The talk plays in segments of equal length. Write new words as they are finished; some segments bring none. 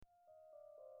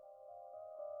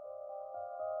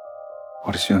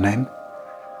What is your name?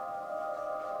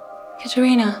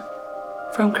 Katerina,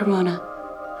 from Cremona.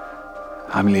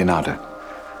 I'm Leonardo,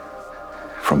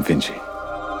 from Vinci.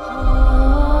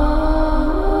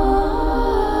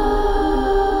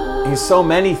 He's so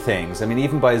many things. I mean,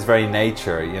 even by his very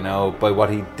nature, by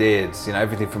what he did,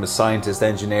 everything from a scientist,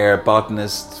 engineer,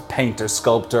 botanist, painter,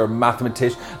 sculptor,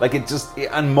 mathematician,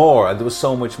 and more. And there was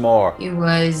so much more. He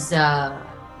was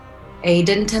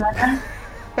Aidan Turner.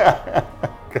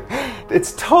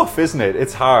 It's tough, isn't it?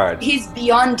 It's hard. He's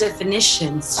beyond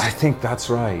definitions. I think that's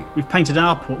right. We've painted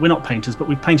we're not painters, but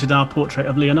we've painted our portrait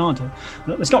of Leonardo.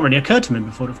 It's not really occurred to me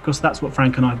before. Of course, that's what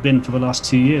Frank and I have been for the last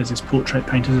 2 years, is portrait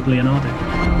painters of Leonardo.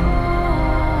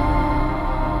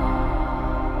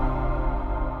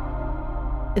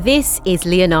 This is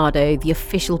Leonardo, the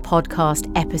official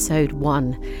podcast, episode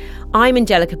 1. I'm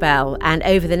Angelica Bell, and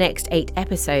over the next 8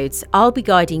 episodes, I'll be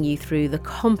guiding you through the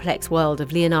complex world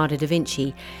of Leonardo da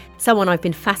Vinci, someone I've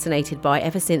been fascinated by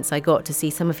ever since I got to see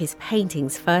some of his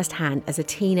paintings firsthand as a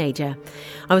teenager.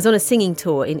 I was on a singing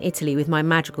tour in Italy with my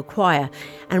magical choir,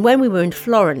 and when we were in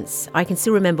Florence, I can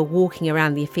still remember walking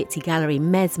around the Uffizi Gallery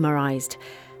mesmerised,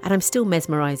 and I'm still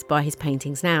mesmerised by his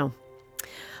paintings now.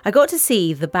 I got to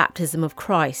see The Baptism of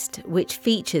Christ, which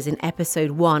features in episode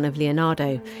 1 of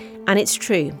Leonardo. And it's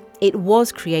true, it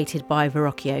was created by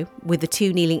Verrocchio, with the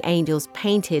 2 kneeling angels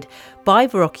painted by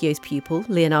Verrocchio's pupil,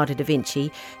 Leonardo da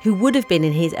Vinci, who would have been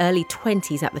in his early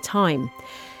 20s at the time.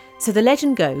 So the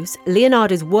legend goes,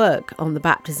 Leonardo's work on The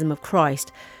Baptism of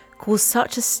Christ caused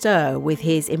such a stir with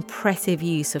his impressive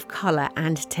use of colour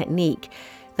and technique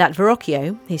that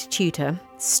Verrocchio, his tutor,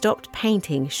 stopped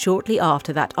painting shortly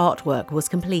after that artwork was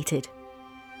completed.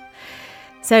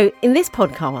 So in this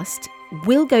podcast,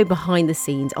 we'll go behind the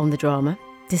scenes on the drama,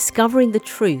 discovering the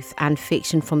truth and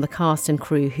fiction from the cast and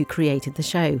crew who created the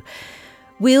show.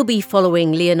 We'll be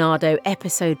following Leonardo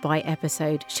episode by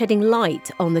episode, shedding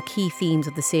light on the key themes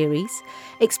of the series,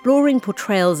 exploring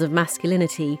portrayals of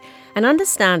masculinity, and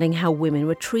understanding how women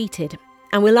were treated.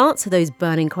 And we'll answer those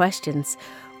burning questions.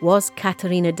 Was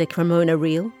Caterina de Cremona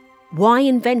real? Why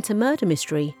invent a murder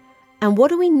mystery? And what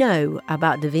do we know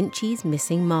about Da Vinci's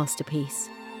missing masterpiece?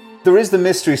 There is the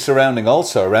mystery surrounding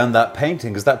that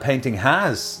painting, because that painting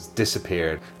has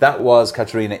disappeared. That was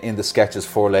Caterina in the sketches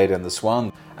for Leda and the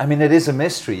Swan. I mean, it is a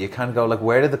mystery. You kind of go,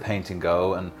 where did the painting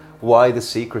go? And why the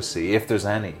secrecy, if there's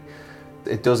any?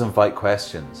 It does invite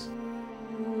questions.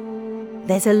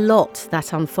 There's a lot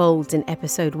that unfolds in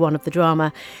episode 1 of the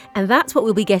drama, and that's what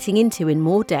we'll be getting into in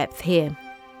more depth here.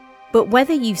 But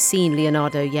whether you've seen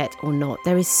Leonardo yet or not,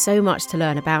 there is so much to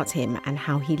learn about him and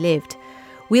how he lived.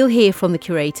 We'll hear from the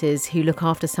curators who look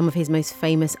after some of his most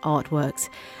famous artworks,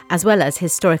 as well as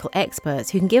historical experts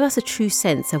who can give us a true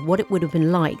sense of what it would have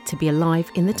been like to be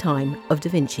alive in the time of Da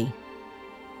Vinci.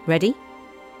 Ready?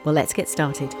 Well, let's get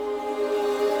started.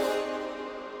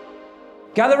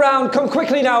 Gather round. Come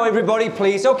quickly now, everybody,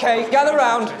 please. Okay, gather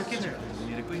round.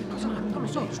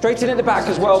 Straighten at the back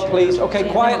as well, please. Okay,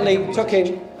 quietly. Tuck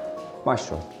in.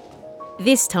 Maestro.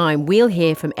 This time, we'll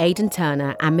hear from Aidan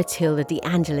Turner and Matilda De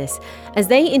Angelis as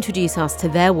they introduce us to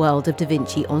their world of Da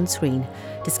Vinci on screen,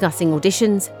 discussing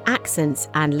auditions, accents,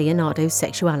 and Leonardo's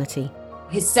sexuality.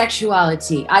 His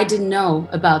sexuality, I didn't know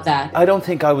about that. I don't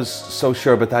think I was so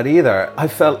sure about that either. I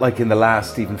felt like in the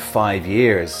last even 5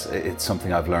 years, it's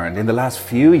something I've learned. In the last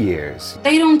few years.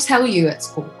 They don't tell you at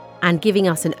school. And giving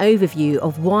us an overview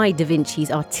of why Da Vinci's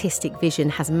artistic vision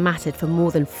has mattered for more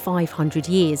than 500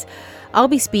 years, I'll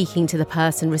be speaking to the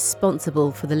person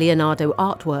responsible for the Leonardo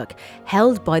artwork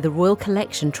held by the Royal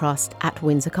Collection Trust at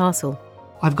Windsor Castle.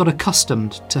 I've got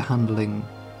accustomed to handling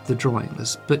the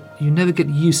drawings, but you never get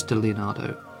used to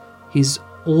Leonardo. He's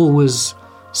always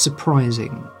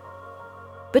surprising.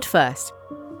 But first,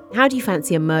 how do you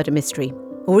fancy a murder mystery?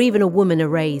 Or even a woman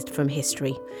erased from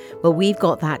history? Well, we've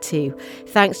got that too,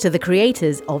 thanks to the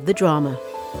creators of the drama.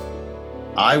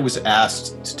 I was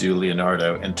asked to do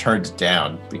Leonardo and turned it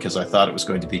down because I thought it was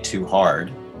going to be too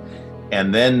hard.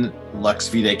 And then Lux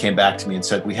Vitae came back to me and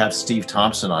said, we have Steve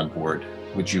Thompson on board.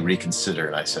 Would you reconsider?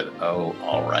 And I said, oh,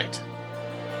 all right.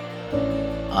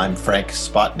 I'm Frank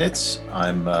Spotnitz.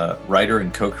 I'm a writer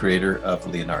and co-creator of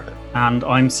Leonardo. And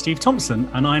I'm Steve Thompson,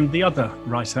 and I'm the other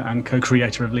writer and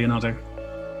co-creator of Leonardo.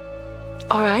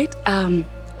 All right,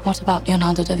 what about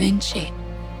Leonardo da Vinci?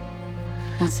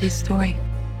 What's his story?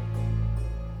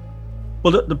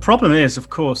 Well, the problem is, of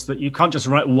course, that you can't just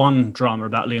write one drama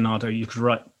about Leonardo. You could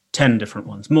write 10 different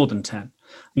ones, more than 10.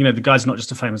 The guy's not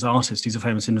just a famous artist. He's a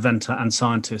famous inventor and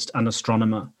scientist and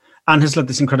astronomer, and has led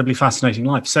this incredibly fascinating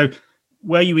life. So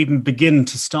where you even begin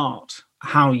to start,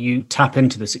 how you tap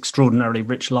into this extraordinarily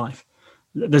rich life,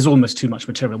 there's almost too much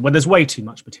material. Well, there's way too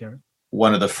much material.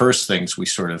 one of the first things we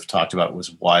sort of talked about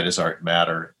was, why does art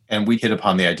matter? And we hit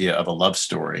upon the idea of a love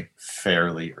story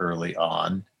fairly early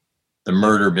on. The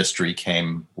murder mystery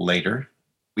came later.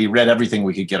 We read everything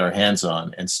we could get our hands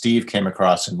on, and Steve came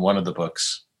across in one of the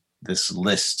books this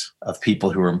list of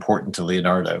people who were important to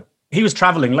Leonardo. He was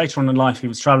traveling later on in life. He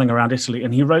was traveling around Italy,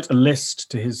 and he wrote a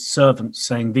list to his servants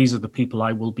saying, these are the people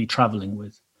I will be traveling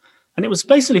with. And it was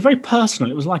basically very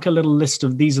personal. It was like a little list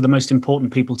of, these are the most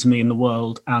important people to me in the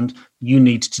world, and you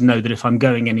need to know that if I'm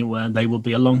going anywhere, they will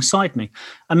be alongside me.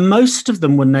 And most of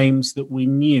them were names that we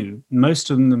knew. Most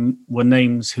of them were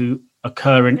names who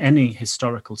occur in any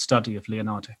historical study of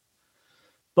Leonardo.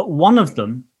 But one of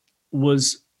them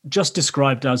was just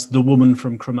described as the woman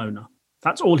from Cremona.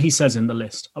 That's all he says in the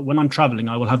list. When I'm traveling,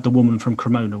 I will have the woman from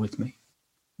Cremona with me.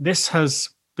 This has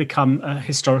become a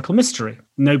historical mystery.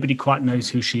 Nobody quite knows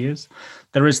who she is.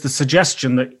 There is the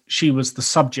suggestion that she was the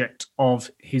subject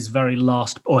of his very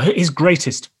last, or his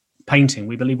greatest painting.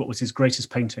 We believe it was his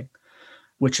greatest painting,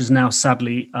 which has now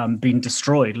sadly been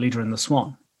destroyed, Leader in the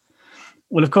Swan.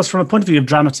 Well, of course, from a point of view of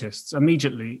dramatists,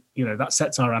 immediately, that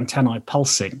sets our antennae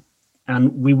pulsing,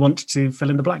 and we want to fill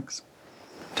in the blanks.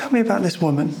 Tell me about this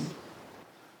woman,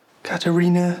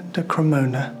 Caterina de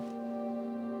Cremona.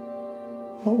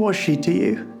 What was she to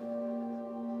you?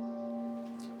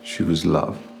 She was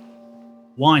love.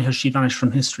 Why has she vanished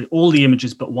from history? All the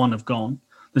images but one have gone.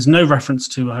 There's no reference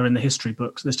to her in the history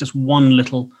books. There's just one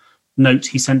little note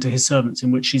he sent to his servants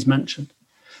in which she's mentioned.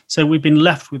 So we've been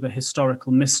left with a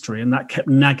historical mystery, and that kept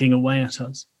nagging away at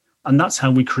us. And that's how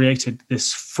we created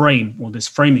this frame, or this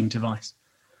framing device,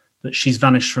 that she's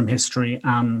vanished from history,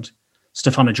 and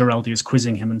Stefano Giraldi is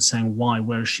quizzing him and saying, why?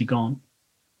 Where has she gone?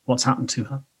 What's happened to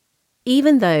her?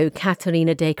 Even though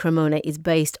Caterina de Cremona is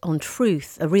based on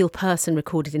truth, a real person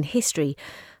recorded in history,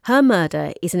 her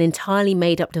murder is an entirely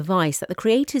made-up device that the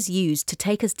creators used to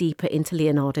take us deeper into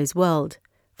Leonardo's world.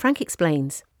 Frank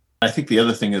explains. I think the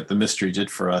other thing that the mystery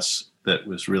did for us that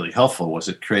was really helpful was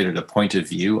it created a point of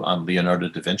view on Leonardo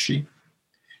da Vinci.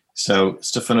 So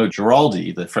Stefano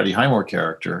Giraldi, the Freddie Highmore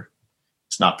character,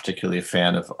 is not particularly a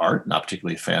fan of art, not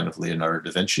particularly a fan of Leonardo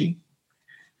da Vinci,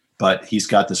 but he's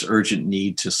got this urgent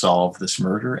need to solve this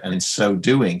murder. And in so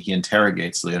doing, he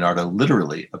interrogates Leonardo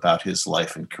literally about his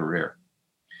life and career.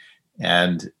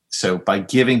 And so by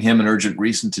giving him an urgent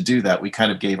reason to do that, we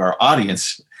kind of gave our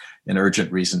audience an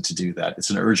urgent reason to do that. It's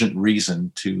an urgent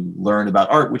reason to learn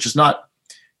about art, which is not,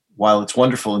 while it's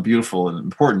wonderful and beautiful and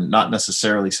important, not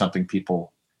necessarily something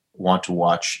people want to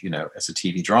watch, as a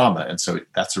TV drama. And so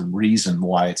that's a reason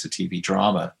why it's a TV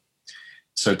drama.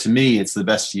 So to me, it's the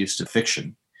best use of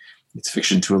fiction. It's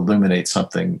fiction to illuminate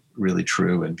something really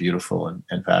true and beautiful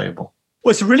and valuable. Well,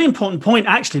 it's a really important point,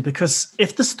 actually, because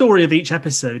if the story of each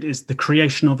episode is the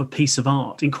creation of a piece of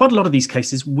art, in quite a lot of these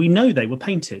cases, we know they were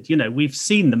painted. We've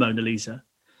seen the Mona Lisa.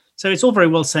 So it's all very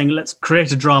well saying, let's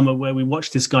create a drama where we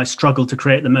watch this guy struggle to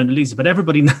create the Mona Lisa, but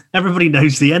everybody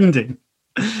knows the ending.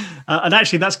 And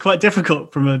actually, that's quite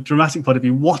difficult from a dramatic point of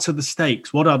view. What are the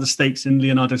stakes? What are the stakes in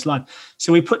Leonardo's life?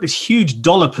 So we put this huge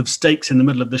dollop of stakes in the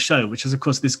middle of the show, which is, of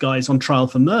course, this guy is on trial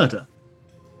for murder.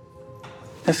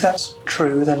 If that's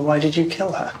true, then why did you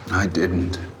kill her? I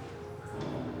didn't.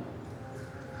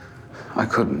 I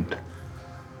couldn't.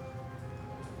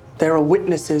 There are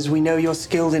witnesses. We know you're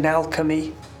skilled in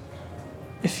alchemy.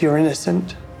 If you're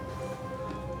innocent,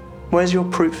 where's your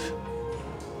proof?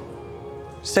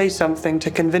 Say something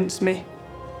to convince me.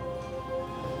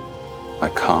 I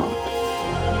can't.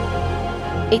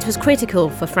 It was critical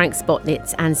for Frank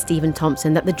Spotnitz and Stephen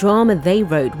Thompson that the drama they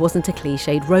wrote wasn't a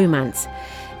cliched romance.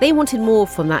 They wanted more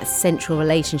from that central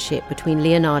relationship between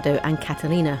Leonardo and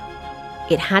Caterina.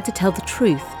 It had to tell the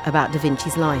truth about Da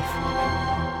Vinci's life.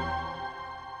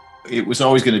 It was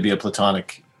always going to be a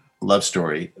platonic love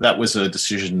story. That was a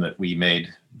decision that we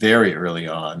made very early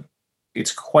on.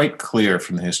 It's quite clear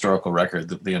from the historical record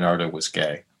that Leonardo was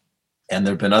gay. And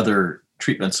there have been other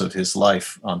treatments of his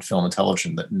life on film and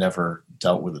television that never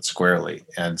dealt with it squarely.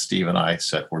 And Steve and I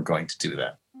said, we're going to do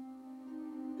that.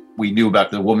 We knew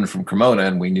about the woman from Cremona,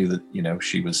 and we knew that,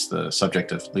 she was the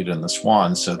subject of Leader in the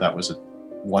Swan. So that was a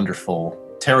wonderful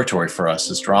territory for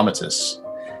us as dramatists.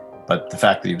 But the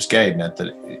fact that he was gay meant that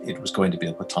it was going to be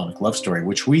a platonic love story,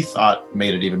 which we thought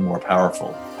made it even more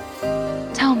powerful.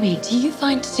 Tell me, do you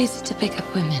find it easy to pick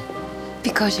up women?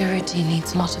 Because your routine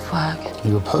needs a lot of work.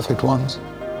 You were perfect ones.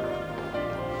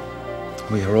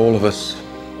 We are all of us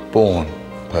born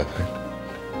perfect.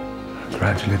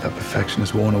 Gradually that perfection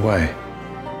is worn away.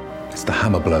 It's the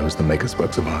hammer blows that make us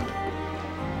works of art.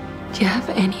 Do you have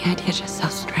any idea just how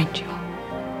strange you are?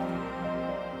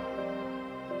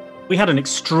 We had an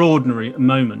extraordinary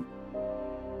moment.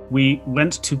 We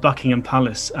went to Buckingham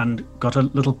Palace and got a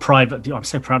little private view. I'm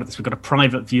so proud of this. We got a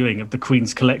private viewing of the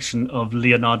Queen's collection of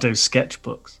Leonardo's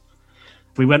sketchbooks.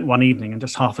 We went one evening and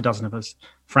just half a dozen of us,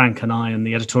 Frank and I and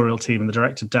the editorial team and the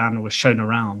director Dan, were shown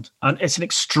around. And it's an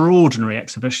extraordinary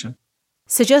exhibition.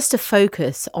 So just to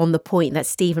focus on the point that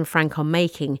Steve and Frank are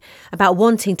making about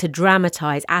wanting to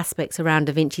dramatise aspects around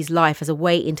Da Vinci's life as a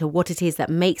way into what it is that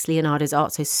makes Leonardo's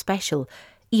art so special,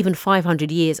 even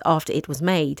 500 years after it was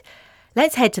made,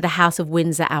 let's head to the House of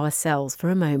Windsor ourselves for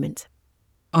a moment.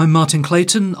 I'm Martin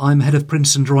Clayton. I'm head of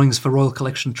prints and drawings for Royal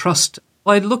Collection Trust.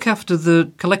 I look after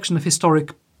the collection of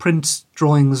historic prints,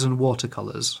 drawings and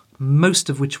watercolours, most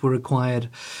of which were acquired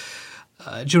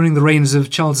during the reigns of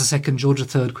Charles II,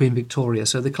 George III, Queen Victoria.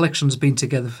 So the collection's been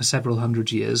together for several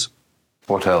hundred years.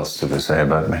 What else do they say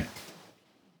about me?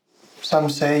 Some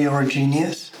say you're a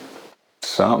genius.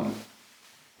 Some.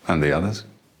 And the others?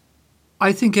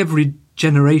 I think every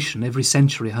generation, every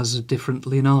century has a different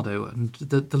Leonardo, and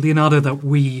the Leonardo that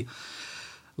we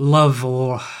love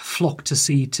or flock to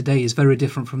see today is very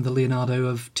different from the Leonardo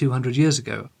of 200 years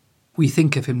ago. We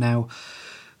think of him now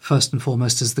first and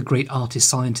foremost as the great artist,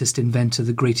 scientist, inventor,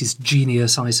 the greatest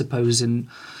genius, I suppose. In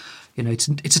it's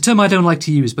a term I don't like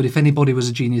to use, but if anybody was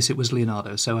a genius, it was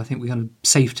Leonardo. So I think we're kind of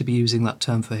safe to be using that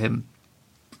term for him.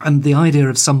 And the idea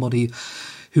of somebody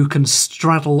who can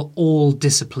straddle all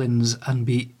disciplines and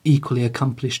be equally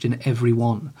accomplished in every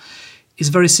one is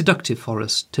very seductive for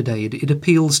us today. It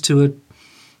appeals to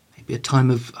maybe a time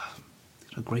of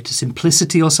greater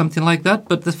simplicity or something like that,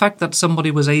 but the fact that somebody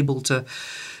was able to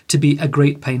be a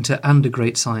great painter and a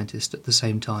great scientist at the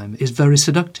same time is very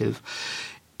seductive.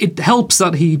 It helps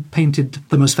that he painted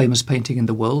the most famous painting in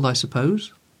the world, I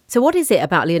suppose. So what is it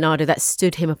about Leonardo that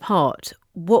stood him apart?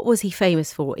 What was he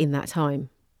famous for in that time?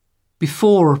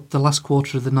 Before the last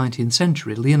quarter of the 19th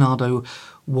century, Leonardo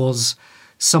was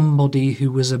somebody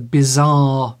who was a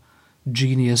bizarre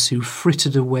genius who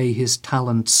frittered away his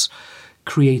talents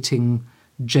creating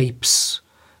japes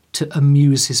to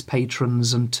amuse his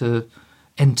patrons and to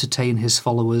entertain his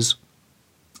followers.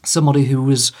 Somebody who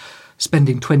was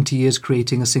spending 20 years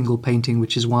creating a single painting,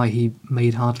 which is why he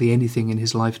made hardly anything in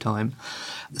his lifetime.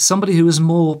 Somebody who was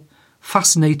more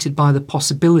fascinated by the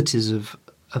possibilities of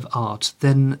art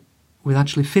than with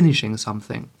actually finishing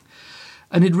something.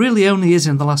 And it really only is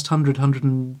in the last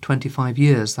 125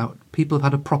 years that people have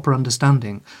had a proper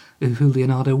understanding of who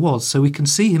Leonardo was. So we can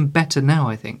see him better now,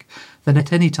 I think, than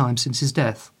at any time since his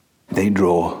death. They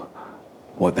draw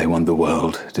what they want the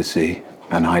world to see.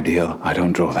 An ideal. I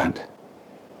don't draw that.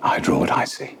 I draw what I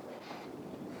see.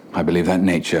 I believe that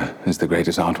nature is the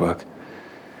greatest artwork.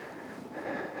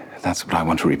 That's what I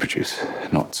want to reproduce,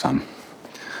 not some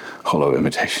hollow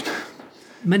imitation.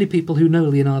 Many people who know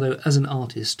Leonardo as an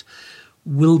artist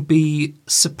will be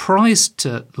surprised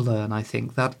to learn, I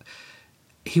think, that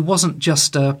he wasn't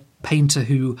just a painter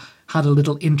who had a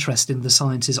little interest in the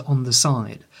sciences on the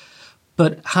side,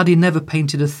 but had he never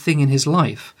painted a thing in his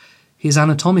life, his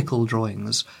anatomical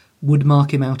drawings would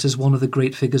mark him out as one of the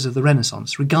great figures of the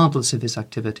Renaissance, regardless of his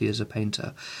activity as a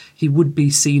painter. He would be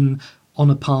seen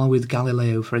on a par with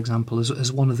Galileo, for example,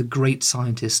 as one of the great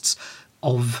scientists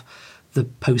of the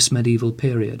post-medieval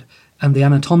period. And the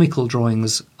anatomical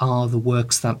drawings are the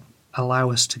works that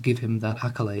allow us to give him that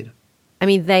accolade. I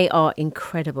mean, they are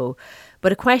incredible.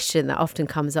 But a question that often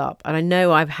comes up, and I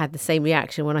know I've had the same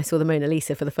reaction when I saw the Mona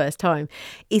Lisa for the first time,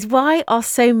 is why are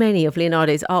so many of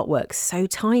Leonardo's artworks so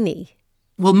tiny?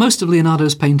 Well, most of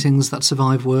Leonardo's paintings that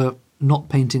survive were not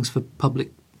paintings for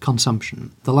public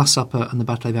consumption. The Last Supper and the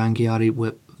Battle of Anghiari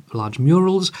were large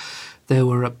murals. There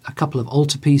were a couple of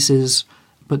altarpieces,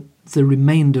 but the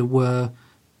remainder were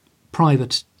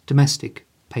private, domestic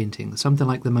paintings. Something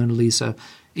like the Mona Lisa,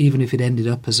 even if it ended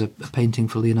up as a painting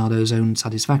for Leonardo's own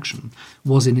satisfaction,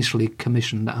 was initially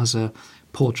commissioned as a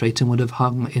portrait and would have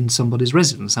hung in somebody's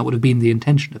residence. That would have been the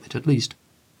intention of it, at least.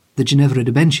 The Ginevra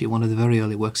de' Benci, one of the very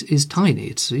early works, is tiny.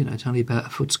 It's, it's only about a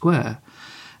foot square.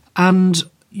 And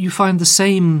you find the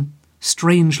same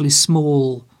strangely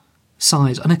small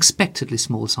size, unexpectedly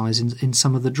small size in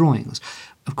some of the drawings.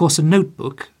 Of course, a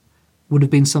notebook would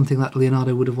have been something that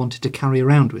Leonardo would have wanted to carry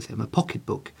around with him, a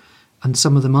pocketbook. And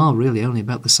some of them are really only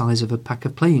about the size of a pack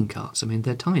of playing cards. I mean,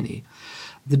 they're tiny.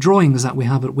 The drawings that we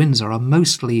have at Windsor are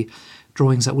mostly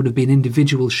drawings that would have been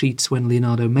individual sheets when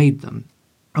Leonardo made them,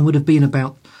 and would have been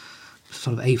about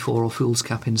sort of A4 or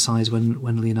foolscap in size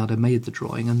when Leonardo made the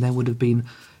drawing, and then would have been,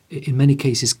 in many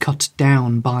cases, cut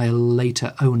down by a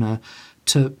later owner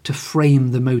to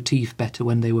frame the motif better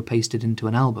when they were pasted into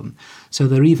an album. So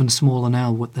they're even smaller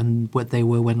now than what they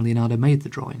were when Leonardo made the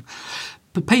drawing.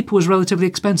 But paper was relatively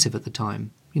expensive at the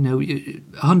time. You know,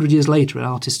 100 years later,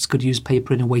 artists could use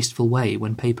paper in a wasteful way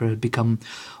when paper had become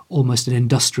almost an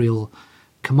industrial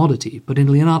commodity. But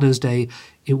in Leonardo's day,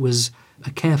 it was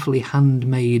a carefully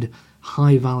handmade,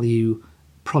 high-value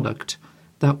product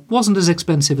that wasn't as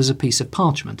expensive as a piece of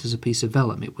parchment, as a piece of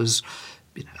vellum. It was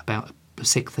about a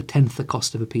sixth, a tenth the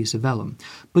cost of a piece of vellum.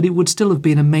 But it would still have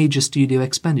been a major studio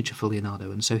expenditure for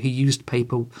Leonardo, and so he used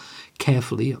paper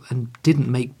carefully and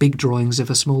didn't make big drawings if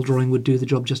a small drawing would do the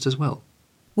job just as well.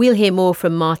 We'll hear more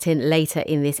from Martin later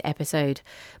in this episode,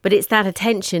 but it's that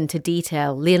attention to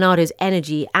detail, Leonardo's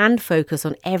energy and focus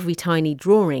on every tiny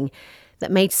drawing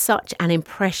that made such an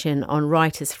impression on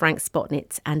writers Frank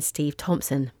Spotnitz and Steve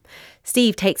Thompson.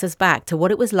 Steve takes us back to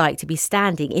what it was like to be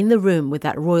standing in the room with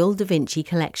that Royal Da Vinci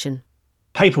collection.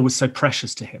 Paper was so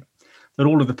precious to him that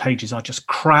all of the pages are just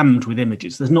crammed with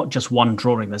images. There's not just one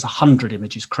drawing, there's 100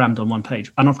 images crammed on one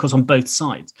page, and of course on both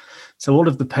sides. So all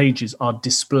of the pages are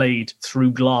displayed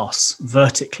through glass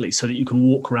vertically so that you can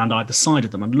walk around either side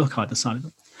of them and look either side of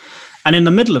them. And in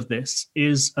the middle of this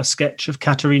is a sketch of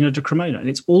Caterina de Cremona, and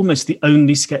it's almost the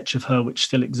only sketch of her which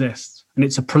still exists. And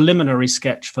it's a preliminary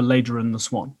sketch for Leda and the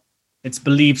Swan. It's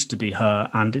believed to be her,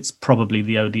 and it's probably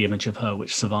the only image of her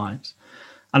which survives.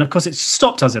 And of course, it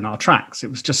stopped us in our tracks. It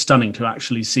was just stunning to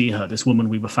actually see her, this woman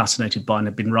we were fascinated by and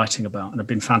had been writing about and had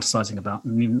been fantasizing about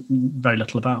and knew very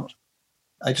little about.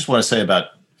 I just want to say about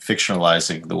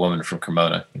fictionalizing the woman from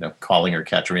Cremona, calling her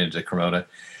Caterina de Cremona.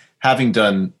 Having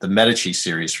done the Medici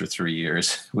series for 3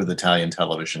 years with Italian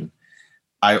television,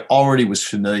 I already was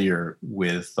familiar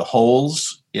with the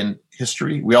holes in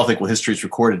history. We all think, well, history is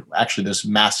recorded. Actually, there's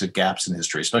massive gaps in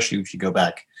history, especially if you go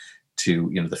back to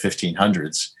the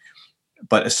 1500s.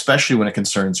 But especially when it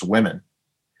concerns women,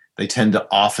 they tend to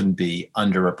often be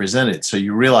underrepresented. So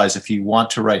you realize if you want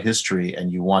to write history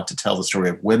and you want to tell the story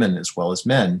of women as well as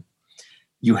men,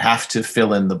 you have to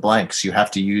fill in the blanks. You have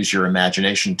to use your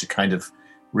imagination to kind of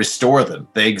restore them.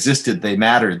 They existed, they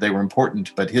mattered, they were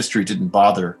important, but history didn't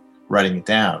bother writing it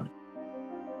down.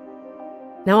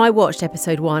 Now, I watched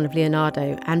episode 1 of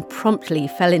Leonardo and promptly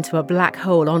fell into a black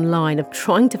hole online of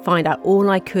trying to find out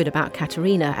all I could about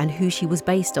Caterina and who she was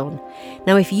based on.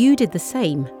 Now, if you did the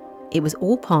same, it was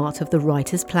all part of the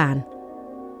writer's plan.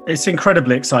 It's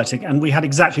incredibly exciting. And we had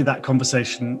exactly that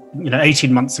conversation,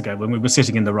 18 months ago when we were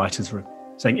sitting in the writer's room,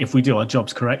 saying if we do our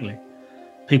jobs correctly,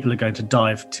 people are going to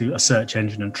dive to a search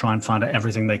engine and try and find out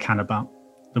everything they can about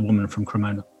the woman from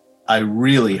Cremona. I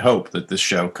really hope that this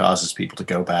show causes people to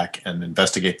go back and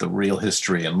investigate the real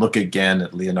history and look again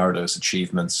at Leonardo's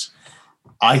achievements.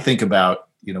 I think about,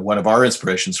 one of our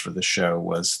inspirations for this show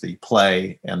was the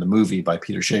play and the movie by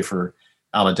Peter Shaffer,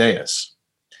 Amadeus.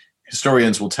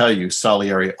 Historians will tell you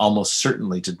Salieri almost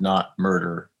certainly did not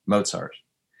murder Mozart.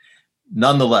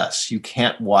 Nonetheless, you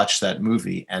can't watch that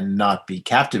movie and not be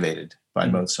captivated by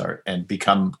Mozart and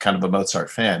become kind of a Mozart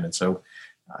fan. And so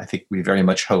I think we very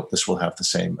much hope this will have the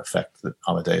same effect that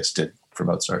Amadeus did for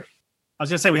Mozart. I was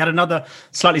going to say, we had another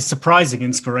slightly surprising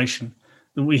inspiration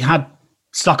that we had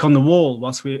stuck on the wall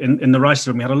whilst we in the writer's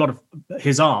room. We had a lot of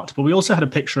his art, but we also had a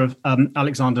picture of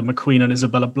Alexander McQueen and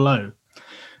Isabella Blow,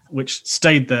 which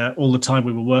stayed there all the time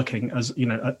we were working as,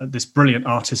 this brilliant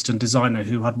artist and designer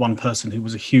who had one person who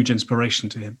was a huge inspiration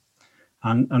to him.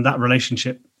 And that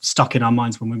relationship stuck in our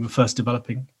minds when we were first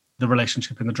developing the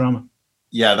relationship in the drama.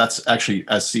 Yeah, that's actually,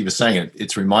 as Steve was saying,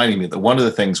 it's reminding me that one of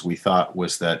the things we thought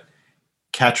was that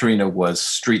Caterina was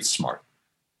street smart.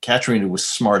 Caterina was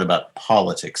smart about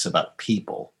politics, about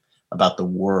people, about the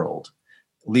world.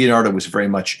 Leonardo was very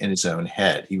much in his own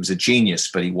head. He was a genius,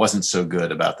 but he wasn't so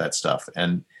good about that stuff.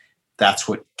 And that's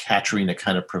what Caterina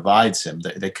kind of provides him.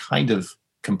 They kind of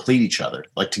complete each other.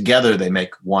 Like together, they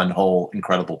make one whole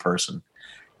incredible person,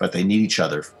 but they need each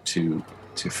other to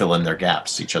fill in their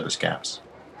gaps, each other's gaps.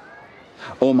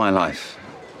 All my life,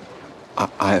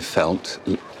 I have felt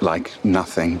like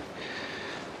nothing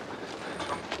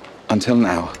until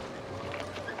now,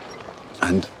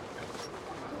 and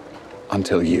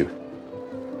until you.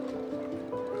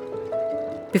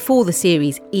 Before the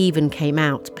series even came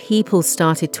out, people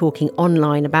started talking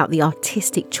online about the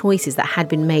artistic choices that had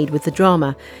been made with the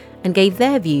drama and gave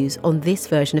their views on this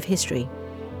version of history.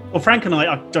 Well, Frank and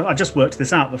I just worked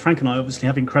this out, but Frank and I obviously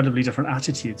have incredibly different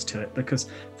attitudes to it because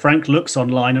Frank looks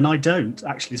online and I don't,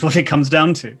 actually, is what it comes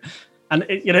down to. And,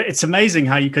 it's amazing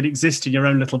how you could exist in your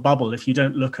own little bubble if you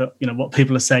don't look at, what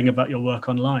people are saying about your work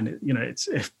online.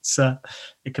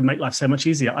 It can make life so much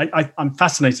easier. I'm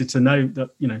fascinated to know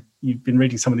that, you've been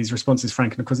reading some of these responses,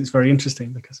 Frank, and of course it's very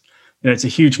interesting because, it's a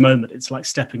huge moment. It's like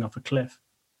stepping off a cliff.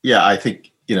 Yeah, I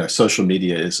think social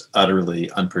media is utterly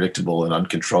unpredictable and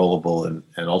uncontrollable and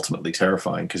ultimately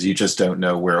terrifying, because you just don't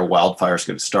know where a wildfire is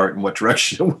going to start and what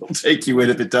direction it will take you in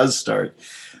if it does start.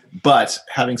 But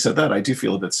having said that, I do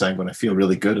feel a bit sanguine. I feel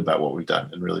really good about what we've done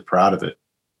and really proud of it.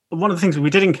 One of the things that we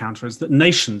did encounter is that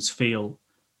nations feel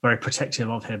very protective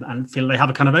of him and feel they have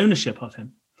a kind of ownership of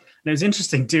him. And it was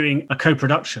interesting doing a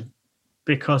co-production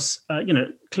because,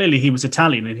 clearly he was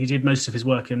Italian and he did most of his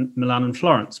work in Milan and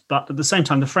Florence. But at the same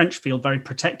time, the French feel very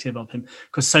protective of him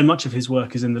because so much of his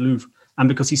work is in the Louvre and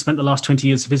because he spent the last 20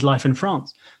 years of his life in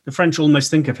France. The French almost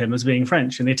think of him as being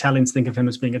French and the Italians think of him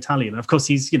as being Italian. And of course,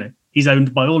 he's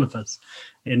owned by all of us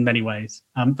in many ways.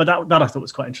 But that I thought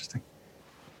was quite interesting.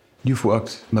 You've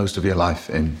worked most of your life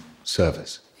in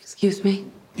service. Excuse me?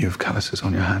 You have calluses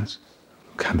on your hands,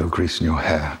 candle grease in your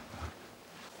hair.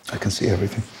 I can see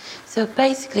everything. So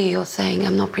basically you're saying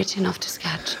I'm not pretty enough to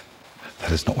sketch.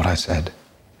 That is not what I said.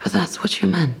 But that's what you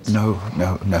meant. No.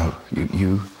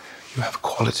 You have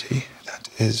quality that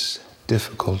is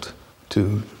difficult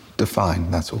to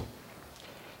define, that's all.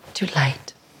 Too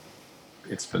late.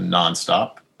 It's been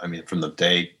nonstop. I mean, from the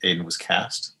day Aidan was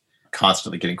cast,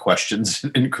 constantly getting questions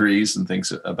and inquiries and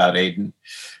things about Aidan.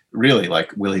 Really,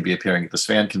 like, will he be appearing at this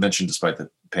fan convention despite the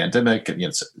pandemic? And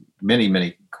many,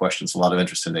 many questions, a lot of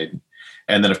interest in Aidan.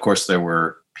 And then, of course, there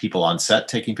were people on set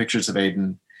taking pictures of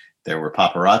Aidan. There were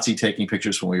paparazzi taking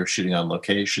pictures when we were shooting on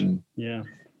location. Yeah.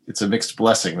 It's a mixed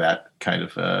blessing, that kind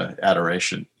of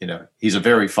adoration. He's a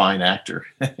very fine actor,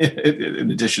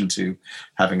 in addition to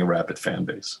having a rabid fan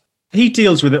base. He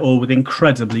deals with it all with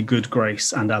incredibly good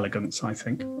grace and elegance, I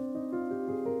think.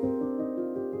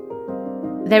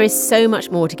 There is so much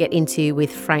more to get into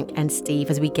with Frank and Steve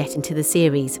as we get into the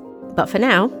series. But for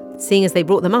now, seeing as they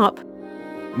brought them up...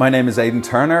 My name is Aidan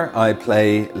Turner. I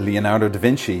play Leonardo da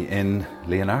Vinci in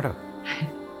Leonardo.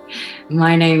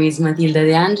 My name is Matilda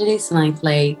De Angelis and I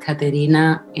play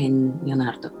Caterina in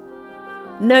Leonardo.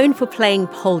 Known for playing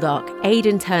Poldark,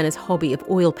 Aidan Turner's hobby of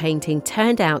oil painting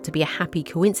turned out to be a happy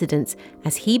coincidence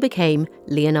as he became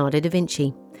Leonardo da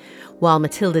Vinci. While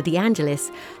Matilda De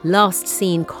Angelis, last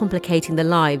seen complicating the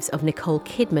lives of Nicole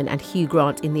Kidman and Hugh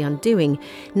Grant in The Undoing,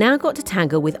 now got to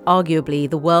tangle with arguably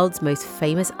the world's most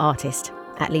famous artist,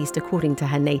 at least according to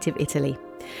her native Italy.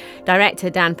 Director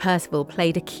Dan Percival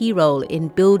played a key role in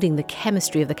building the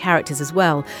chemistry of the characters as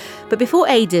well. But before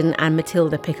Aidan and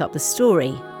Matilda pick up the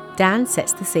story, Dan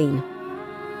sets the scene.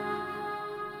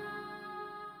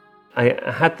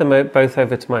 I had them both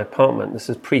over to my apartment. This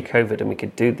was pre-COVID and we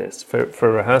could do this for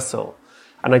a rehearsal.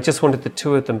 And I just wanted the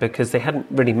two of them because they hadn't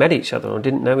really met each other or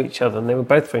didn't know each other, and they were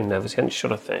both very nervous, hadn't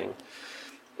shot a thing.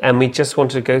 And we just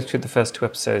wanted to go through the first 2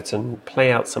 episodes and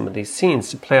play out some of these scenes,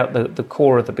 to play out the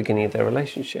core of the beginning of their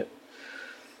relationship.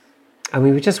 And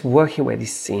we were just working away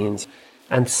these scenes,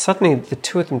 and suddenly the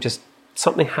two of them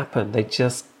something happened. They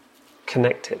just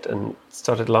connected and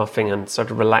started laughing and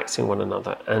started relaxing one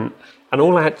another. And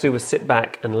all I had to do was sit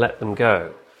back and let them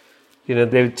go. They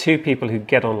were two people who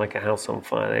get on like a house on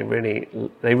fire.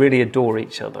 They really adore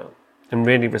each other and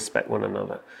really respect one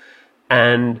another.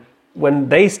 And when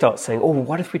they start saying, oh,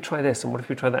 what if we try this and what if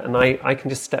we try that? And I can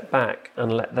just step back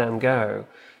and let them go.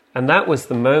 And that was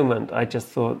the moment I just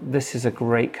thought, this is a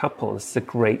great couple. This is a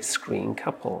great screen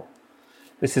couple.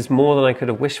 This is more than I could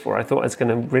have wished for. I thought I was going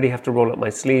to really have to roll up my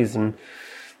sleeves and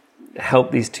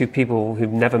help these two people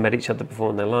who've never met each other before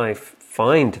in their life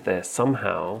find this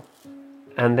somehow.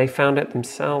 And they found it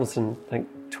themselves in like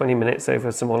 20 minutes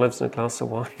over some olives and a glass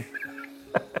of wine.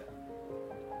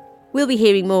 We'll be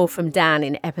hearing more from Dan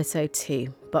in episode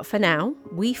 2. But for now,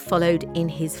 we followed in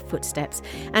his footsteps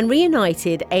and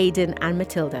reunited Aidan and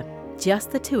Matilda,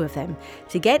 just the two of them,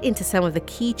 to get into some of the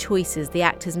key choices the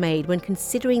actors made when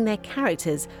considering their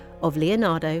characters of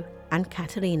Leonardo and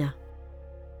Caterina.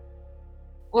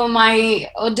 Well, my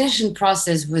audition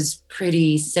process was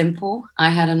pretty simple. I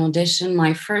had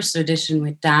my first audition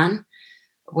with Dan,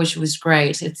 which was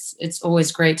great. It's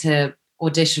always great to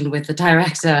audition with the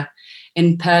director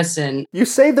in person. You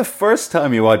say the first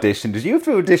time you auditioned. Did you have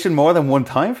to audition more than one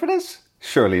time for this?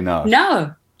 Surely not.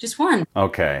 No, just one.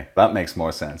 Okay, that makes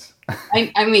more sense.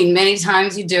 I mean, many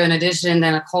times you do an audition,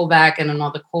 then a callback and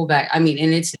another callback. I mean,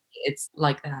 and it's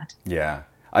like that. Yeah.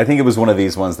 I think it was one of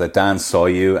these ones that Dan saw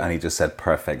you and he just said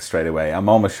perfect straight away. I'm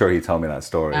almost sure he told me that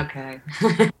story. Okay.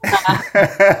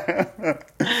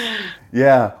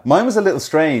 Yeah, mine was a little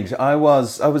strange. I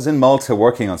was in Malta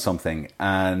working on something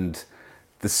and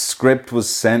the script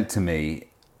was sent to me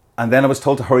and then I was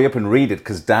told to hurry up and read it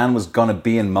because Dan was going to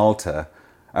be in Malta,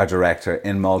 our director,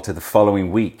 in Malta the following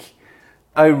week.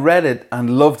 I read it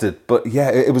and loved it, but yeah,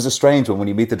 it was a strange one when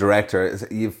you meet the director.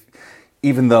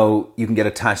 even though you can get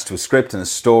attached to a script and a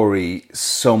story,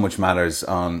 so much matters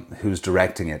on who's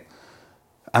directing it.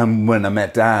 And when I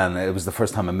met Dan, it was the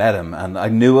first time I met him. And I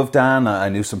knew of Dan, I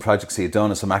knew some projects he had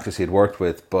done and some actors he had worked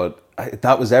with, but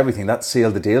that was everything. That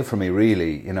sealed the deal for me,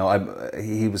 really. You know,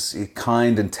 he was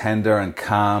kind and tender and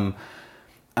calm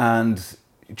and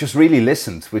just really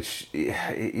listened, which,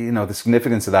 you know, the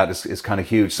significance of that is kind of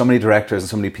huge. So many directors and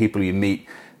so many people you meet,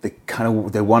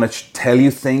 they want to tell you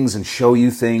things and show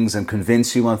you things and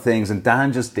convince you on things, and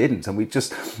Dan just didn't. And we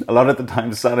just, a lot of the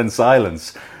time, sat in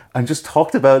silence and just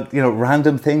talked about, you know,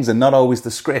 random things and not always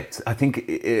the script. I think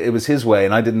it was his way,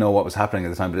 and I didn't know what was happening at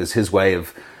the time, but it was his way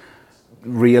of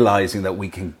realizing that we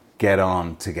can get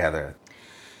on together.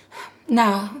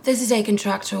 Now, this is a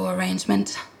contractual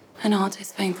arrangement. An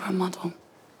artist paying for a model.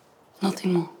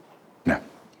 Nothing more. No.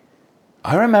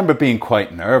 I remember being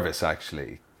quite nervous,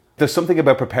 actually. There's something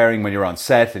about preparing when you're on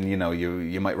set, and, you know,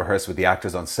 you might rehearse with the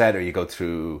actors on set, or you go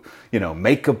through, you know,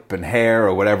 makeup and hair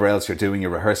or whatever else you're doing,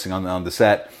 you're rehearsing on the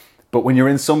set. But when you're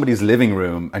in somebody's living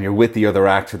room and you're with the other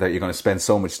actor that you're going to spend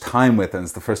so much time with, and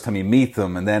it's the first time you meet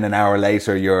them, and then an hour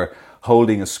later you're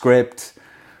holding a script,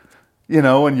 you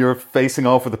know, and you're facing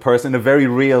off with the person in a very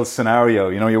real scenario.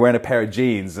 You know, you're wearing a pair of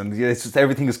jeans and it's just,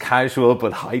 everything is casual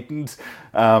but heightened.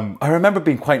 I remember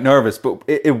being quite nervous, but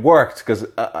it worked, because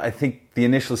I think the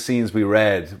initial scenes we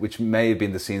read, which may have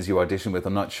been the scenes you auditioned with,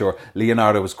 I'm not sure,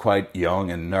 Leonardo was quite young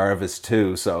and nervous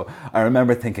too. So I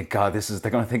remember thinking, God,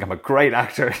 they're going to think I'm a great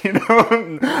actor. You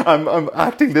know, I'm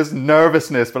acting this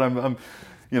nervousness, but I'm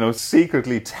you know,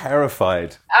 secretly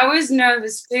terrified. I was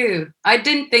nervous too. I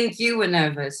didn't think you were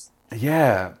nervous.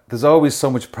 Yeah, there's always so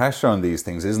much pressure on these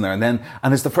things, isn't there?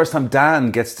 And it's the first time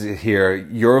Dan gets to hear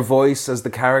your voice as the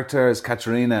character, as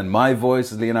Katerina, and my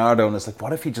voice as Leonardo. And it's like,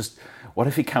 what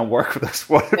if he can't work with us?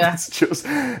 What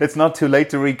if it's not too late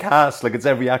to recast? Like, it's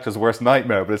every actor's worst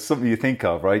nightmare, but it's something you think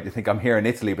of, right? You think, I'm here in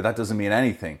Italy, but that doesn't mean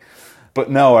anything. But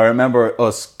no, I remember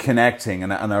us connecting,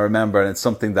 and I remember, and it's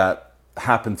something that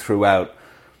happened throughout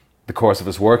the course of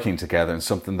us working together, and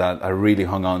something that I really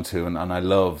hung on to and I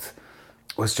loved,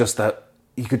 was just that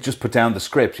you could just put down the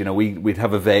script. You know, we'd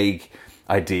have a vague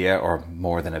idea, or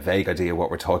more than a vague idea,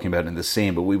 what we're talking about in the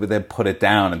scene, but we would then put it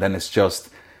down, and then it's just,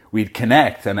 we'd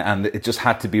connect, and it just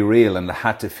had to be real, and it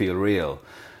had to feel real.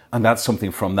 And that's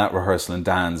something from that rehearsal in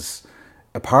Dan's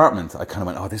apartment. I kind of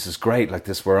went, oh, this is great. Like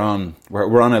this, we're on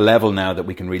a level now that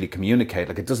we can really communicate.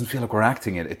 Like, it doesn't feel like we're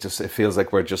acting it. It feels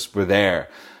like we're there.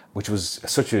 Which was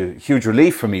such a huge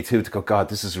relief for me too, to go, God,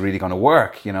 this is really going to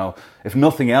work. You know, if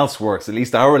nothing else works, at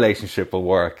least our relationship will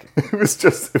work. It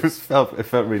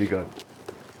felt really good.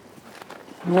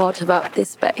 What about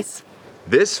this face?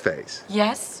 This face?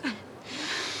 Yes.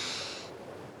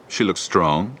 She looks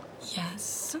strong.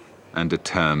 Yes. And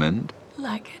determined.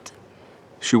 Like it.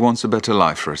 She wants a better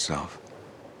life for herself.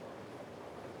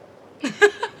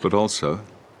 But also,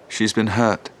 she's been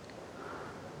hurt.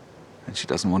 And she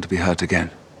doesn't want to be hurt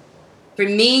again. For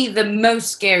me, the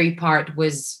most scary part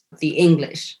was the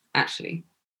English, actually.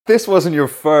 This wasn't your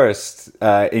first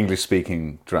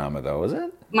English-speaking drama, though, was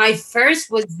it? My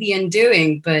first was The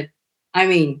Undoing, but, I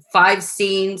mean, 5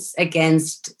 scenes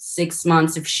against 6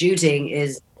 months of shooting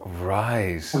is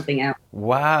right. Something else.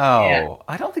 Wow. Yeah.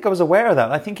 I don't think I was aware of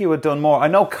that. I think you had done more. I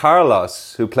know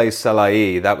Carlos, who plays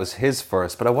Salai, that was his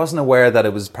first, but I wasn't aware that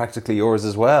it was practically yours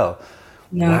as well.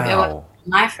 No, wow. It was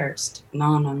my first.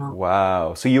 No.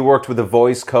 Wow. So you worked with a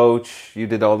voice coach. You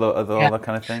did all that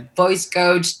kind of thing? Voice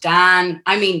coach, Dan.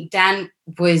 I mean, Dan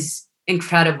was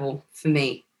incredible for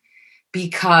me,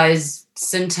 because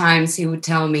sometimes he would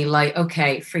tell me, like,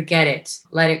 okay, forget it.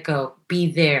 Let it go. Be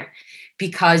there.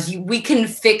 Because we can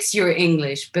fix your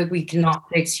English, but we cannot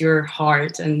fix your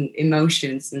heart and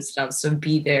emotions and stuff. So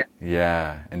be there.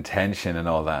 Yeah, intention and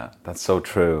all that. That's so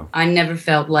true. I never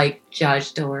felt like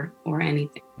judged or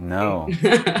anything. No.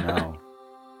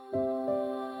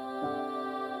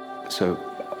 So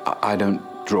I don't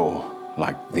draw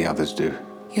like the others do.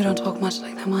 You don't talk much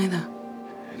like them either.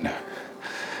 No.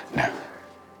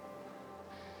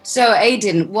 So,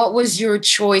 Aidan, what was your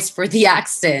choice for the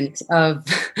accent of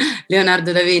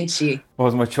Leonardo da Vinci? What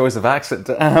was my choice of accent?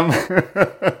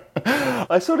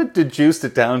 I sort of deduced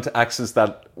it down to accents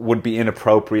that would be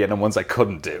inappropriate and ones I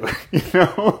couldn't do. You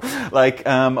know, like,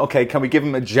 okay, can we give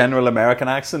him a general American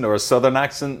accent or a Southern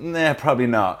accent? Nah, probably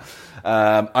not.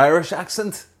 Irish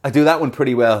accent? I do that one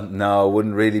pretty well. No,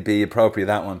 wouldn't really be appropriate,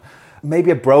 that one.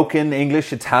 Maybe a broken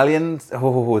English Italian?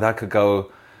 Oh, that could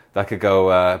go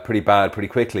pretty bad pretty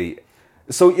quickly.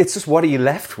 So it's just, what are you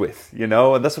left with, you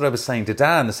know? And that's what I was saying to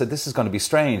Dan. I said, this is going to be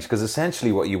strange, because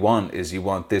essentially what you want is you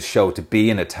want this show to be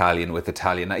in Italian with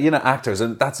Italian, you know, actors.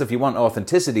 And that's, if you want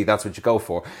authenticity, that's what you go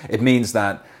for. It means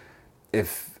that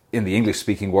if in the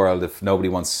English-speaking world, if nobody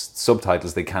wants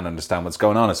subtitles, they can't understand what's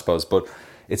going on, I suppose. But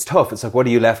it's tough. It's like, what are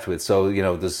you left with? So, you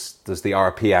know, does the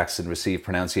RP accent receive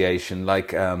pronunciation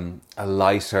like a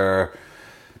lighter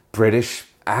British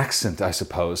accent, I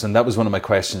suppose? And that was one of my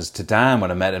questions to Dan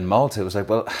when I met in Malta. It was like,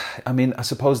 well, I mean, I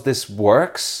suppose this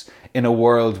works in a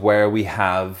world where we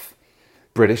have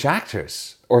British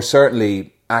actors, or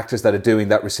certainly actors that are doing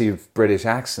that receive British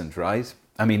accent, right?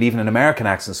 I mean, even an American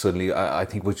accent suddenly, I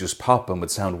think, would just pop and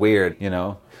would sound weird, you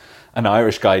know? An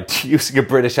Irish guy using a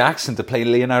British accent to play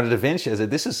Leonardo da Vinci. I said,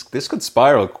 this could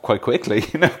spiral quite quickly.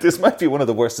 You know, this might be one of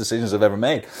the worst decisions I've ever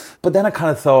made. But then I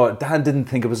kind of thought, Dan didn't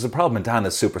think it was a problem, and Dan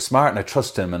is super smart, and I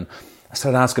trust him. And I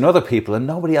started asking other people, and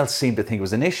nobody else seemed to think it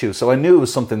was an issue. So I knew it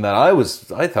was something that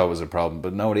I thought was a problem,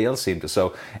 but nobody else seemed to.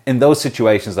 So in those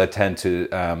situations, I tend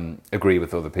to agree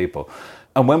with other people.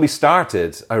 And when we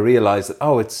started, I realized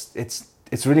that,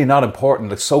 it's really not important.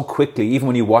 Like, so quickly, even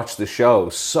when you watch the show,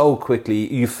 so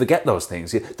quickly you forget those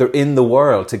things. They're in the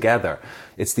world together.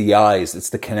 It's the eyes, it's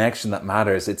the connection that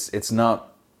matters. It's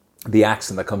not the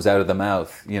accent that comes out of the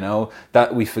mouth, you know,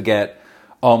 that we forget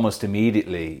almost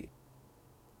immediately.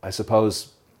 I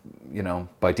suppose, you know,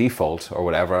 by default or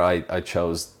whatever, I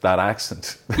chose that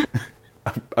accent,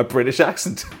 a British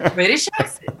accent. British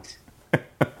accent.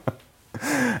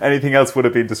 Anything else would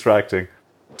have been distracting.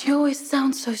 Do you always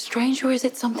sound so strange, or is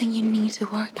it something you need to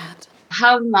work at?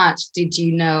 How much did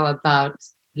you know about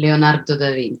Leonardo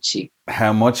da Vinci?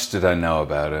 How much did I know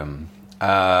about him?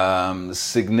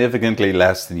 Significantly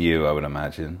less than you, I would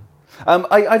imagine.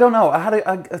 I don't know. I had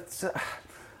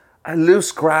a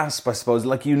loose grasp, I suppose.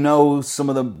 Like, you know, some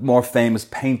of the more famous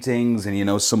paintings, and you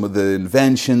know some of the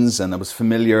inventions, and I was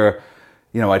familiar.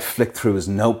 You know, I'd flicked through his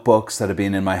notebooks that had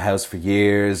been in my house for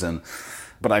years,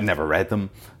 but I'd never read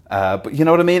them. But you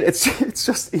know what I mean? It's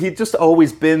just, he'd just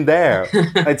always been there.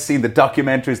 I'd seen the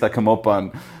documentaries that come up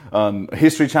on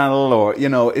History Channel, or, you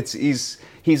know, he's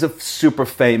a super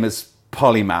famous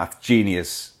polymath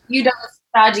genius. You don't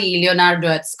study Leonardo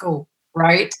at school,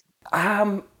 right?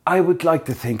 I would like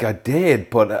to think I did,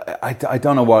 but I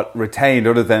don't know what retained,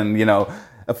 other than, you know,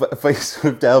 if I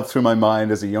sort of delved through my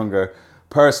mind as a younger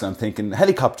person, I'm thinking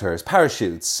helicopters,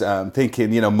 parachutes, I'm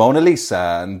thinking, you know, Mona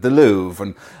Lisa and the Louvre,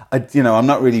 and I'm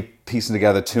not really piecing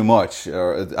together too much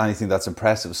or anything that's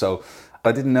impressive. So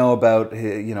I didn't know about,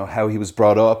 you know, how he was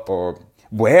brought up or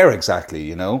where exactly,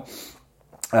 you know,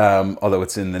 although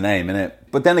it's in the name, innit?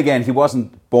 But then again, he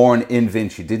wasn't born in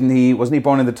Vinci, didn't he? Wasn't he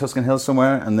born in the Tuscan Hills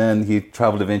somewhere? And then he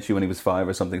traveled to Vinci when he was 5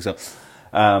 or something. So,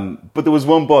 but there was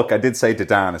one book I did say to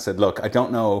Dan, I said, look, I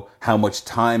don't know how much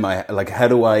time how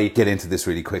do I get into this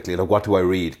really quickly? Like, what do I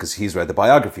read? Because he's read the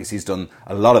biographies. He's done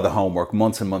a lot of the homework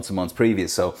months and months and months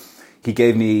previous. So he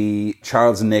gave me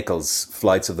Charles Nichols'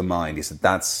 Flights of the Mind. He said,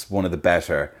 that's one of the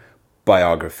better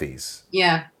biographies.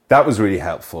 Yeah. That was really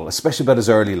helpful, especially about his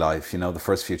early life, you know, the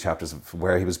first few chapters of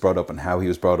where he was brought up and how he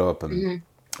was brought up, and,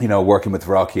 you know, working with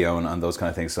Verrocchio and those kind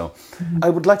of things. So I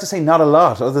would like to say not a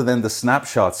lot, other than the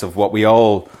snapshots of what we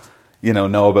all, you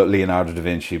know about Leonardo da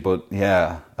Vinci. But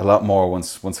yeah, a lot more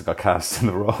once I got cast in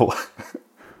the role.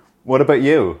 What about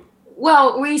you?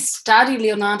 Well, we study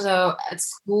Leonardo at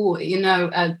school, you know,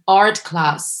 at art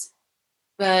class.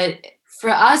 But for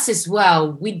us as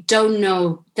well, we don't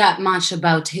know that much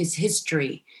about his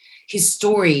history, his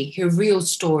story, his real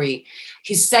story,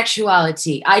 his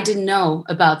sexuality. I didn't know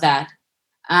about that.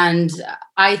 And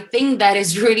I think that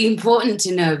is really important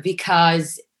to know,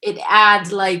 because it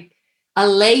adds like a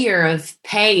layer of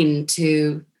pain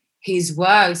to his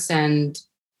works and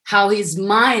how his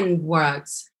mind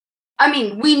works. I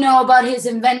mean, we know about his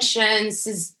inventions,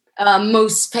 his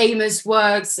most famous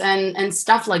works and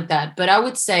stuff like that. But I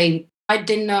would say I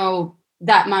didn't know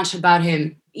that much about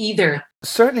him either.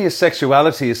 Certainly his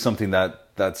sexuality is something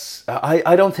that's...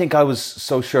 I don't think I was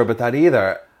so sure about that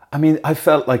either. I mean, I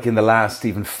felt like in the last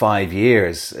even 5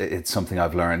 years, it's something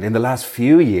I've learned. In the last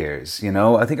few years, you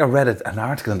know, I think I read an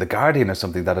article in The Guardian or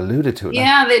something that alluded to it.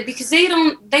 Yeah, because they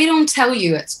don't tell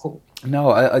you at school.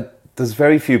 No, there's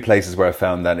very few places where I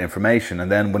found that information. And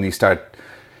then when you start,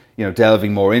 you know,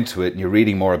 delving more into it and you're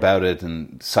reading more about it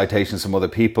and citations from other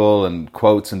people and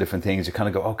quotes and different things, you kind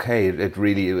of go, okay, it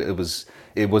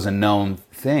was a known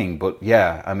thing. But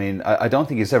yeah, I mean, I don't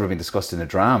think it's ever been discussed in a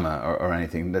drama or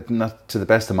anything. Not to the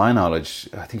best of my knowledge.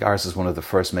 I think ours is one of the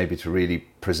first maybe to really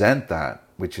present that,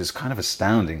 which is kind of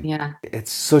astounding. Yeah.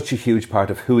 It's such a huge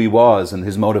part of who he was and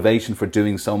his motivation for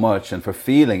doing so much and for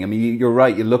feeling. I mean, you're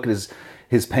right. You look at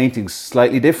his paintings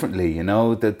slightly differently, you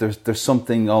know, that there's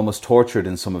something almost tortured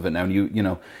in some of it now. And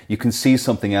you can see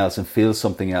something else and feel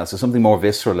something else. There's something more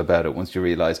visceral about it once you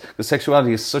realize, because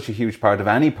sexuality is such a huge part of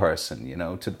any person, you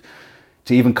know, to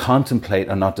even contemplate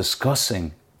and not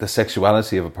discussing the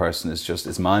sexuality of a person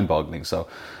is mind-boggling. So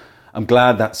I'm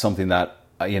glad that's something that,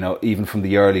 you know, even from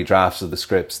the early drafts of the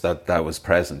scripts that was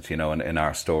present, you know, in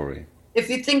our story. If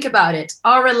you think about it,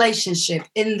 our relationship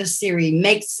in the series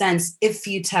makes sense if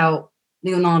you tell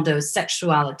Leonardo's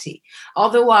sexuality.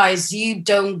 Otherwise, you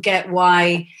don't get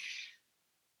why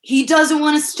he doesn't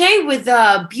want to stay with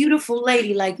a beautiful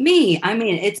lady like me. I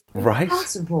mean, it's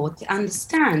impossible to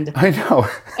understand. I know.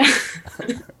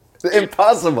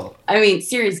 Impossible. I mean,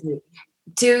 seriously,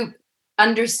 to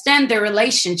understand their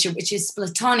relationship, which is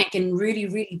platonic and really,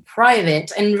 really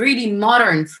private and really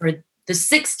modern for the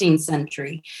 16th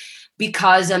century,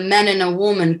 because a man and a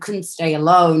woman couldn't stay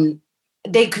alone.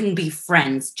 They couldn't be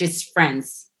friends, just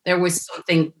friends. There was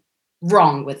something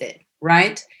wrong with it,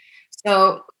 right?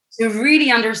 So to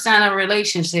really understand a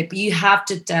relationship, you have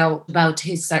to tell about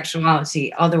his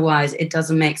sexuality. Otherwise, it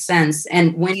doesn't make sense.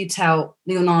 And when you tell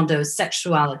Leonardo's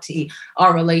sexuality,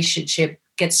 our relationship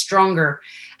gets stronger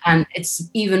and it's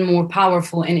even more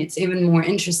powerful and it's even more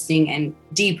interesting and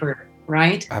deeper,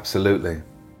 right? Absolutely.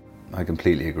 I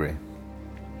completely agree.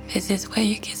 Is this where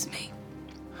you kiss me?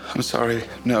 I'm sorry,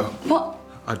 no. What?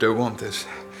 I don't want this.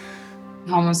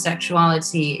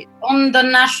 Homosexuality on the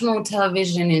national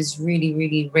television is really,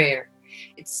 really rare.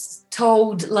 It's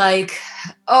told like,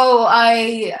 oh,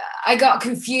 I got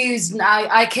confused.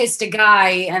 I kissed a guy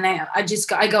and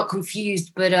I got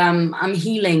confused, but I'm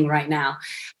healing right now.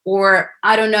 Or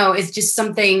I don't know, it's just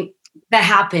something that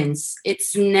happens.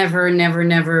 It's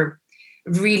never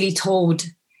really told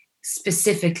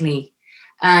specifically.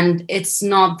 And it's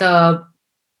not the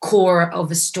core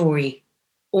of a story,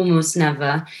 almost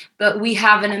never. But we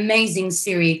have an amazing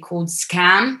series called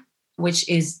Scam, which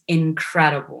is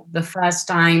incredible. The first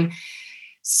time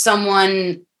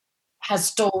someone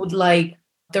has told like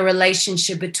the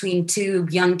relationship between two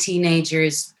young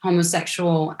teenagers,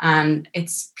 homosexual, and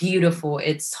it's beautiful,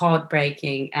 it's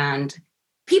heartbreaking, and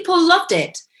people loved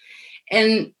it.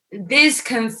 And this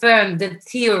confirmed the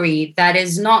theory that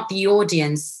is not the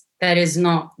audience that is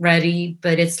not ready,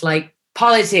 but it's like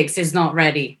politics is not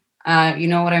ready. You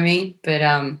know what I mean? But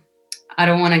I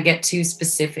don't want to get too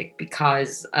specific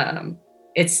because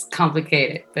it's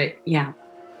complicated, but yeah.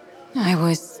 I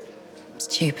was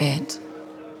stupid.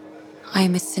 I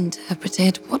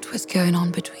misinterpreted what was going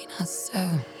on between us, so...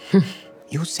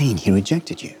 You're saying he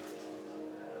rejected you?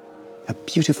 A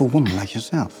beautiful woman like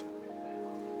yourself?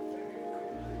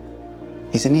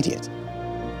 He's an idiot.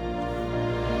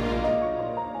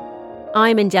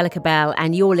 I'm Angelica Bell,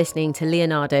 and you're listening to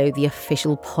Leonardo, the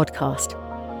official podcast.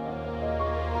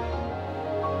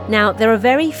 Now, there are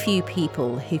very few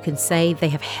people who can say they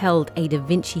have held a Da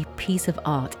Vinci piece of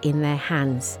art in their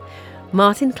hands.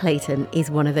 Martin Clayton is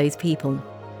one of those people.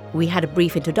 We had a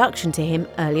brief introduction to him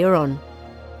earlier on.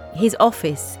 His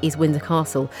office is Windsor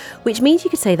Castle, which means you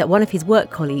could say that one of his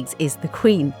work colleagues is the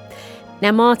Queen.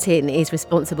 Now, Martin is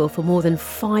responsible for more than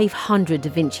 500 Da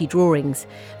Vinci drawings,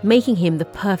 making him the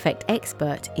perfect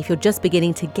expert if you're just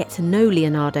beginning to get to know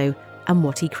Leonardo and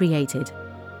what he created.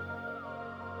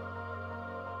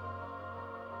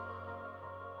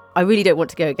 I really don't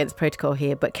want to go against protocol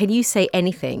here, but can you say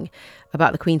anything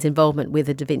about the Queen's involvement with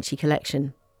the Da Vinci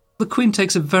collection? The Queen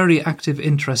takes a very active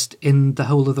interest in the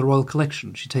whole of the royal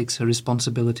collection. She takes her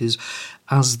responsibilities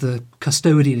as the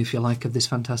custodian, if you like, of this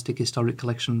fantastic historic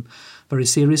collection very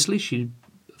seriously. She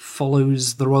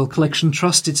follows the Royal Collection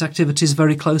Trust, its activities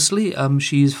very closely.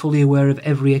 She's fully aware of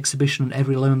every exhibition and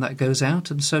every loan that goes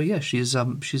out. And so, yeah, she's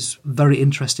very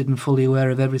interested and fully aware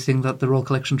of everything that the Royal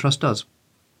Collection Trust does.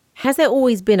 Has there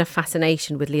always been a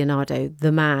fascination with Leonardo,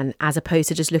 the man, as opposed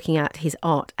to just looking at his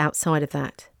art outside of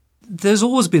that? There's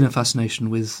always been a fascination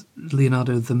with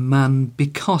Leonardo the man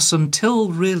because until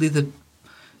really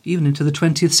even into the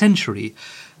 20th century,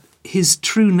 his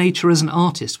true nature as an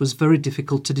artist was very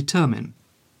difficult to determine.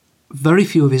 Very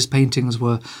few of his paintings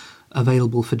were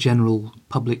available for general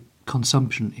public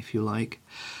consumption, if you like.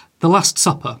 The Last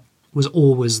Supper was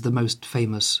always the most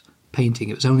famous painting.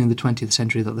 It was only in the 20th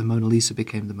century that the Mona Lisa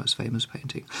became the most famous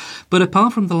painting. But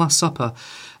apart from The Last Supper,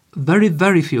 very,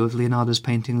 very few of Leonardo's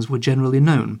paintings were generally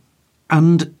known.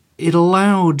 And it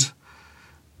allowed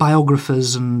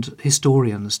biographers and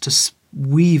historians to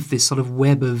weave this sort of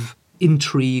web of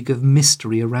intrigue, of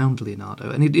mystery around Leonardo.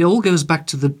 And it all goes back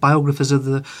to the biographers of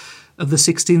the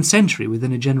 16th century,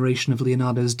 within a generation of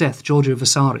Leonardo's death. Giorgio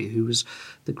Vasari, who was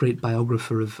the great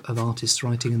biographer of artists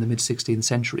writing in the mid-16th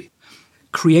century.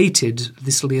 created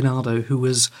this Leonardo who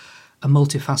was a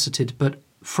multifaceted but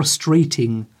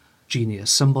frustrating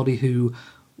genius, somebody who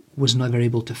was never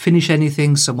able to finish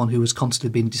anything, someone who was constantly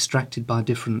being distracted by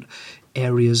different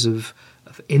areas of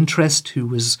interest, who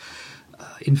was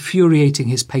infuriating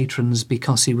his patrons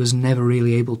because he was never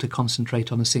really able to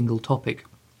concentrate on a single topic.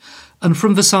 And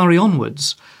from Vasari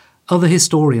onwards, other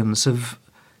historians have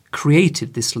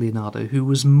created this Leonardo who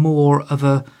was more of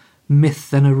a myth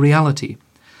than a reality.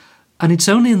 And it's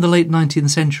only in the late 19th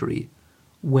century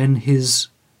when his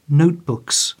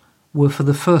notebooks were for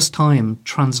the first time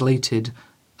translated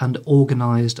and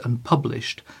organised and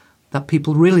published that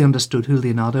people really understood who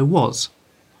Leonardo was.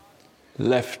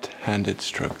 Left-handed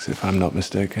strokes, if I'm not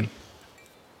mistaken.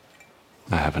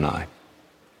 I have an eye.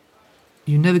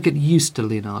 You never get used to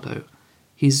Leonardo.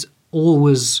 He's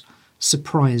always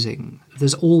surprising.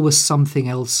 There's always something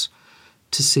else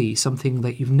to see, something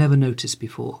that you've never noticed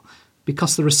before,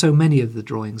 because there are so many of the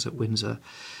drawings at Windsor,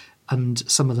 and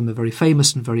some of them are very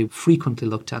famous and very frequently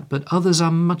looked at, but others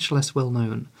are much less well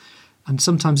known. And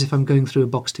sometimes if I'm going through a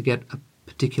box to get a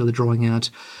particular drawing out,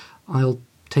 I'll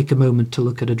take a moment to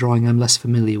look at a drawing I'm less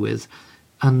familiar with,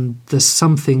 and there's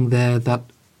something there that,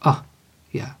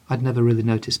 I'd never really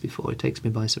noticed before. It takes me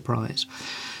by surprise.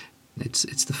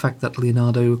 It's the fact that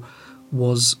Leonardo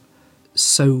was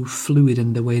so fluid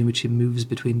in the way in which he moves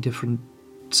between different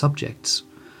subjects,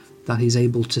 that he's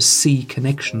able to see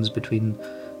connections between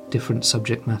different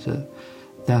subject matter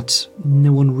that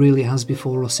no one really has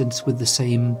before or since with the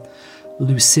same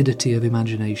lucidity of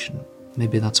imagination.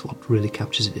 Maybe that's what really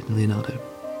captures it in Leonardo.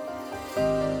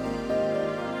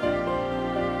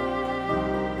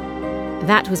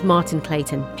 That was Martin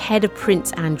Clayton, head of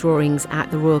prints and drawings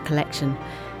at the Royal Collection.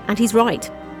 And he's right.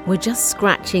 We're just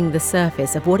scratching the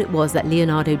surface of what it was that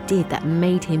Leonardo did that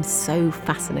made him so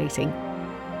fascinating.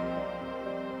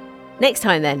 Next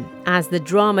time then, as the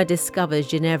drama discovers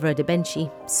Ginevra de'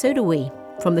 Benci, so do we,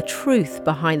 from the truth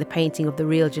behind the painting of the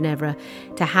real Ginevra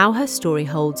to how her story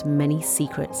holds many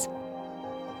secrets.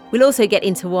 We'll also get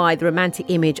into why the romantic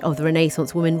image of the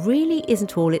Renaissance woman really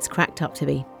isn't all it's cracked up to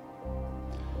be.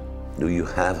 Do you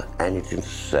have anything to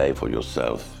say for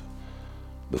yourself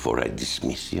before I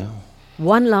dismiss you?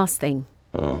 One last thing.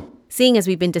 Oh. Seeing as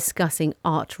we've been discussing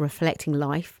art reflecting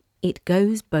life, it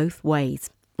goes both ways.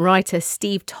 Writer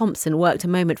Steve Thompson worked a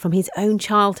moment from his own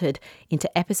childhood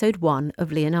into episode 1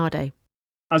 of Leonardo.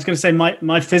 I was going to say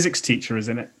my physics teacher is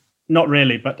in it. Not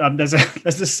really, but there's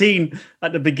a scene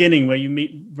at the beginning where you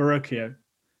meet Verrocchio,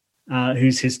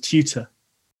 who's his tutor.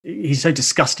 He's so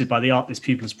disgusted by the art this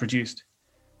pupil has produced.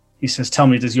 He says, "Tell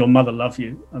me, does your mother love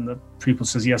you?" And the pupil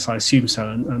says, "Yes, I assume so."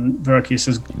 And Verrocchio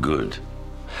says, "Good,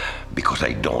 because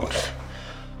I don't.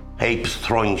 Apes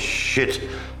throwing shit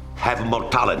have more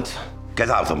talent.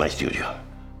 Get out of my studio.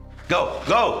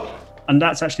 Go!" And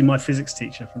that's actually my physics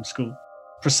teacher from school.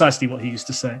 Precisely what he used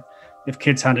to say if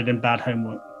kids handed in bad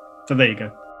homework. So there you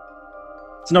go.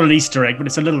 It's not an Easter egg, but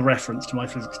it's a little reference to my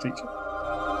physics teacher.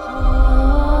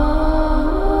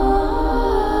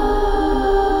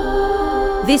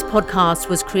 This podcast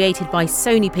was created by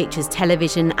Sony Pictures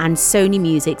Television and Sony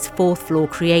Music's Fourth Floor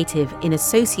Creative in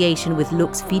association with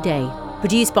Lux Vide.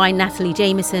 Produced by Natalie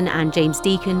Jameson and James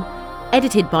Deacon.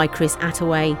 Edited by Chris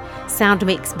Attaway. Sound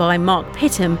mixed by Mark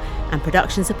Pittham and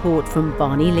production support from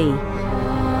Barney Lee.